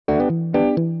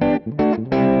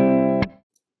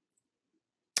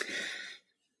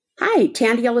Hi,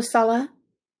 Tandy Elisala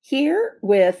here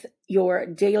with your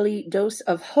daily dose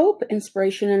of hope,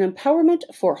 inspiration, and empowerment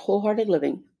for wholehearted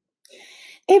living.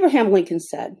 Abraham Lincoln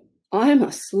said, "I'm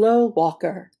a slow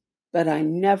walker, but I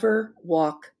never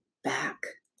walk back."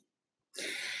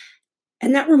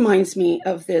 And that reminds me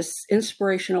of this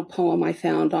inspirational poem I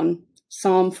found on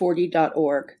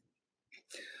psalm40.org.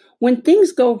 When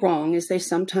things go wrong, as they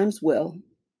sometimes will,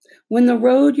 when the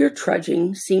road you're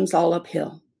trudging seems all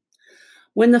uphill,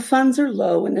 when the funds are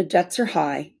low and the debts are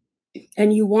high,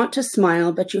 and you want to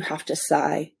smile, but you have to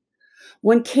sigh.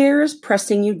 When care is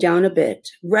pressing you down a bit,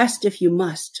 rest if you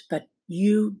must, but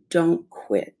you don't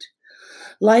quit.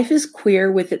 Life is queer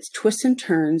with its twists and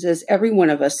turns, as every one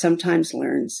of us sometimes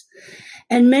learns.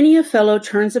 And many a fellow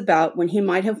turns about when he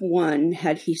might have won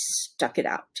had he stuck it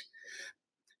out.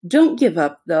 Don't give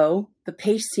up, though. The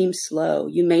pace seems slow.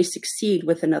 You may succeed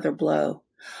with another blow.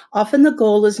 Often the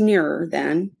goal is nearer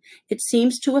then. It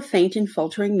seems to a faint and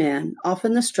faltering man.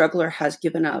 Often the struggler has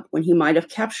given up when he might have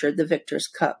captured the victor's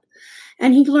cup.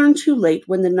 And he learned too late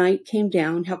when the night came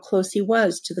down how close he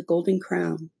was to the golden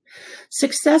crown.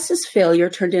 Success is failure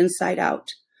turned inside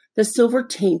out, the silver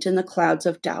taint in the clouds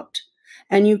of doubt.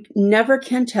 And you never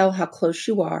can tell how close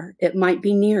you are. It might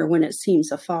be near when it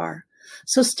seems afar.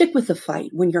 So stick with the fight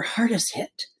when your heart is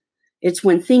hit. It's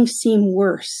when things seem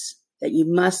worse that you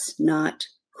must not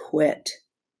quit.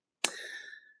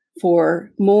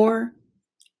 For more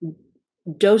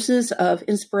doses of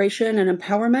inspiration and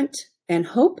empowerment and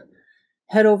hope,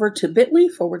 head over to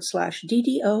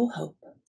bit.ly/DDO Hope.